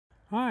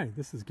Hi,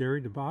 this is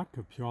Gary DeBach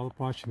of Puyallup,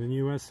 Washington,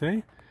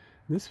 USA.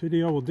 This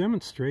video will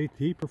demonstrate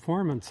the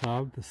performance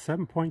of the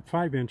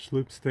 7.5-inch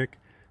Loopstick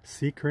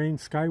C-Crane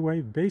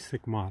Skywave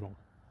Basic model.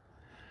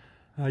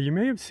 You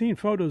may have seen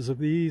photos of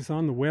these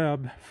on the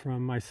web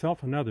from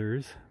myself and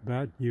others,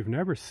 but you've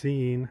never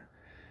seen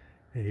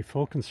a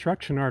full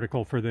construction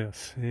article for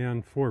this,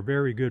 and for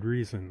very good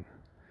reason.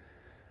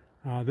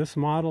 This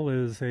model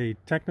is a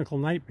technical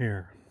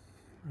nightmare.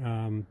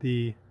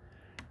 The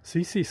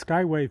CC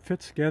Skywave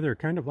fits together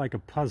kind of like a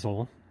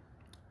puzzle,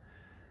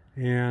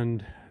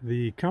 and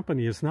the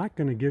company is not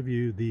going to give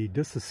you the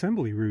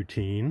disassembly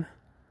routine,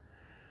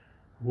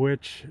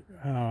 which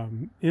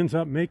ends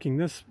up making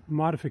this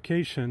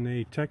modification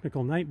a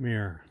technical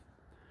nightmare.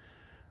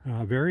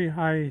 Very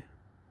high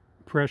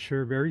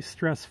pressure, very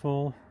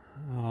stressful,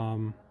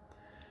 and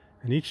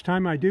each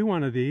time I do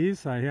one of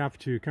these I have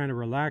to kind of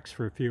relax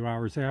for a few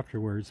hours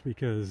afterwards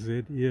because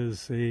it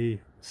is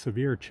a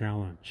severe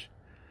challenge.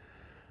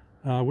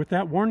 With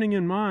that warning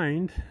in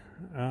mind,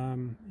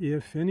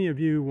 if any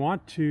of you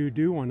want to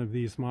do one of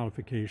these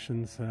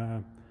modifications,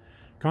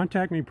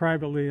 contact me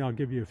privately. I'll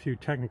give you a few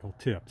technical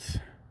tips.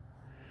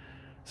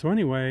 So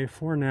anyway,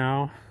 for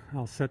now,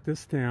 I'll set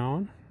this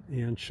down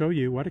and show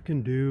you what it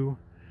can do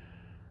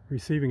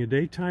receiving a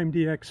daytime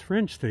DX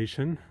fringe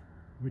station,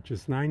 which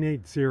is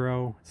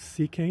 980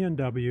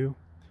 CKNW,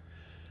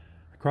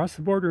 across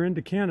the border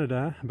into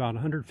Canada, about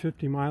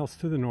 150 miles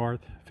to the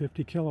north,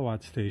 50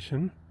 kilowatt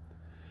station,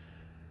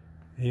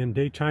 in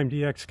daytime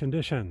DX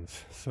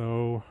conditions.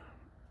 So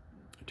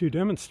to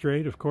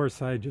demonstrate, of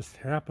course, I just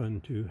happen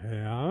to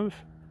have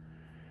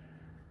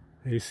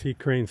a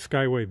C-Crane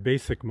Skywave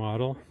Basic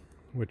model,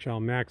 which I'll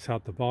max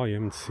out the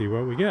volume and see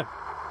what we get.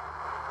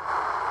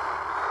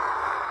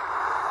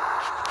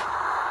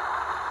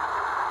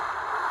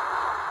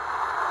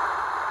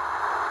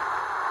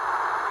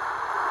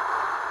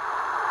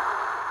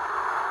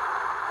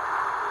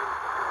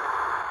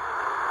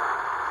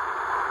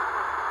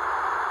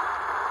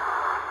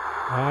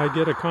 I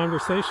get a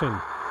conversation.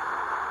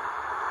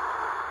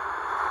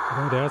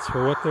 I'd ask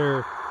for what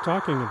they're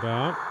talking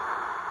about.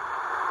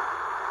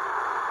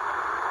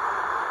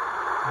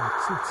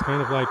 It's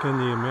kind of like in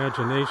the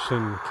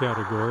imagination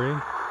category.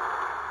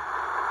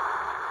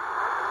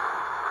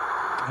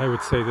 I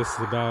would say this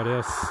is about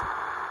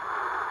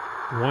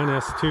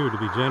S1, S2 to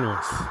be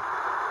generous.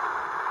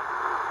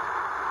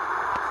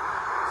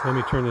 So let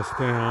me turn this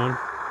down,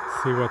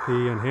 see what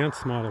the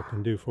enhanced model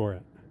can do for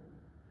it.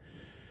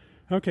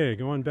 Okay,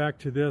 going back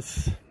to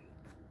this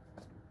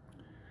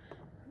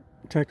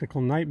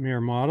technical nightmare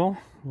model,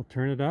 we'll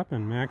turn it up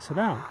and max it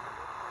out.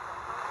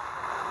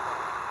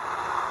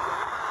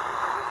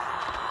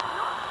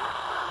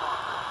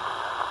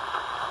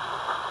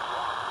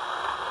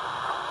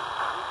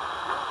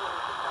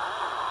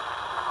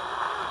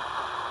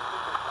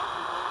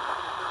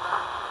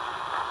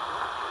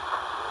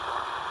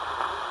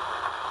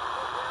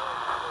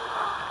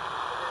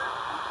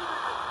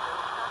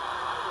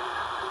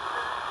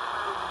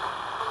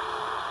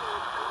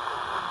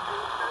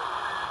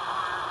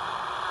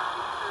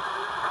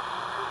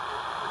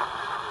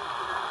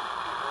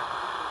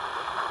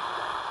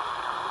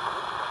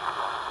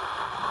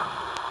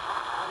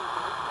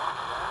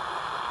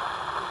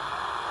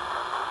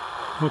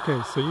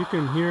 Okay, so you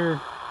can hear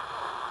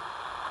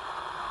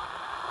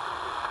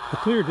a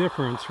clear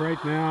difference.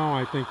 Right now,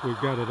 I think we've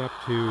got it up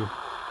to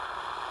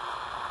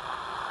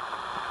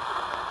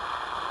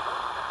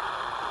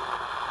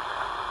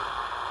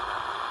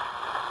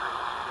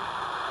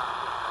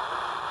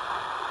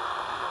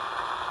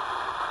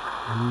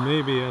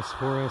maybe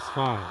S4,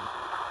 S5.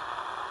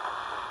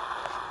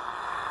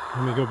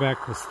 Let me go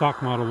back to the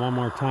stock model one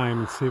more time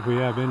and see if we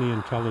have any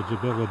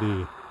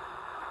intelligibility.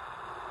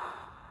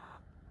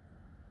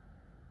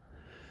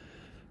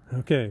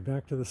 Okay,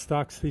 back to the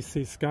stock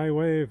CC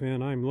Skywave,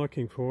 and I'm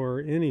looking for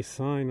any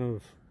sign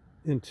of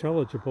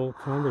intelligible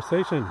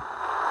conversation.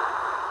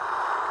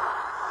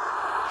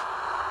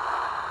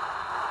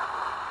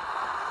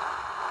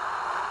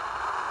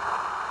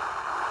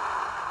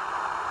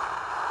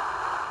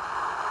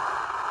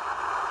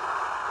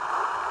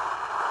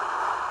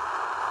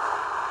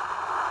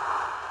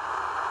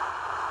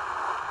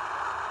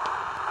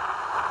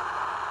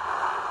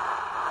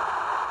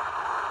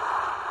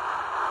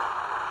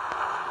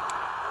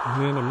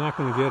 And I'm not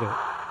going to get it.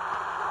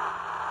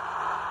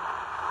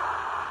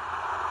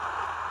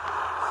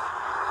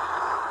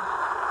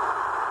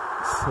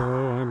 So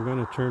I'm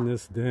going to turn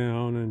this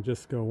down and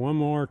just go one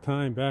more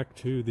time back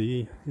to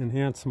the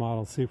enhanced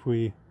model, see if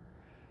we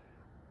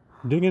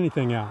dig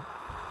anything out.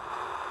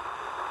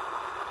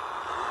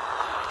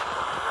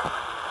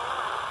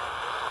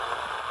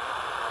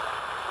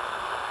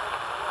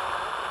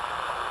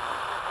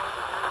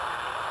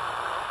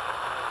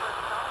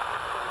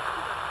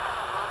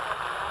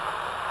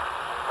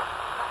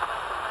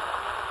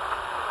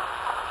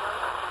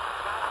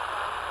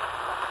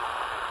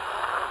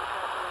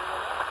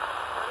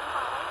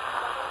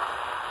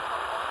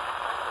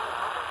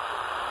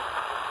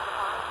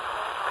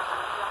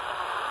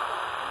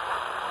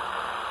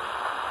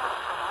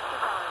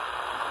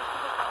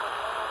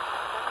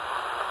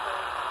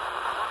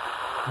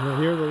 You'll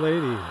hear the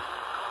lady.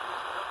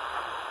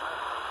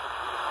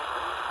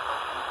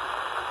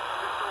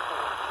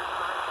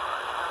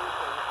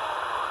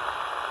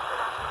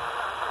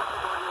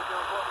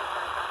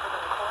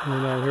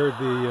 And I heard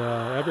the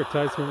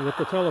advertisement with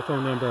the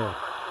telephone number.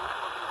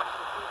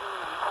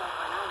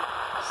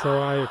 So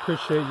I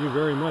appreciate you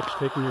very much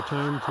taking your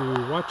time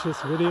to watch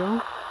this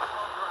video.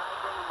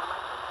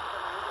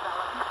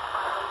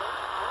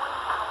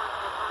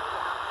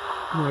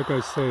 Like I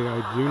say,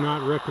 I do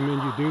not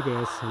recommend you do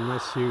this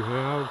unless you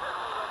have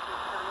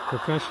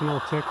professional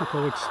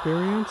technical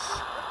experience,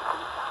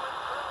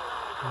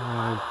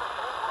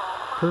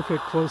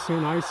 perfect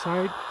close-in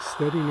eyesight,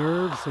 steady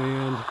nerves,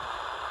 and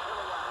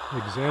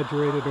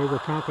exaggerated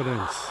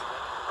overconfidence.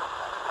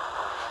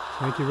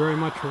 Thank you very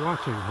much for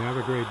watching. Have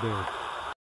a great day.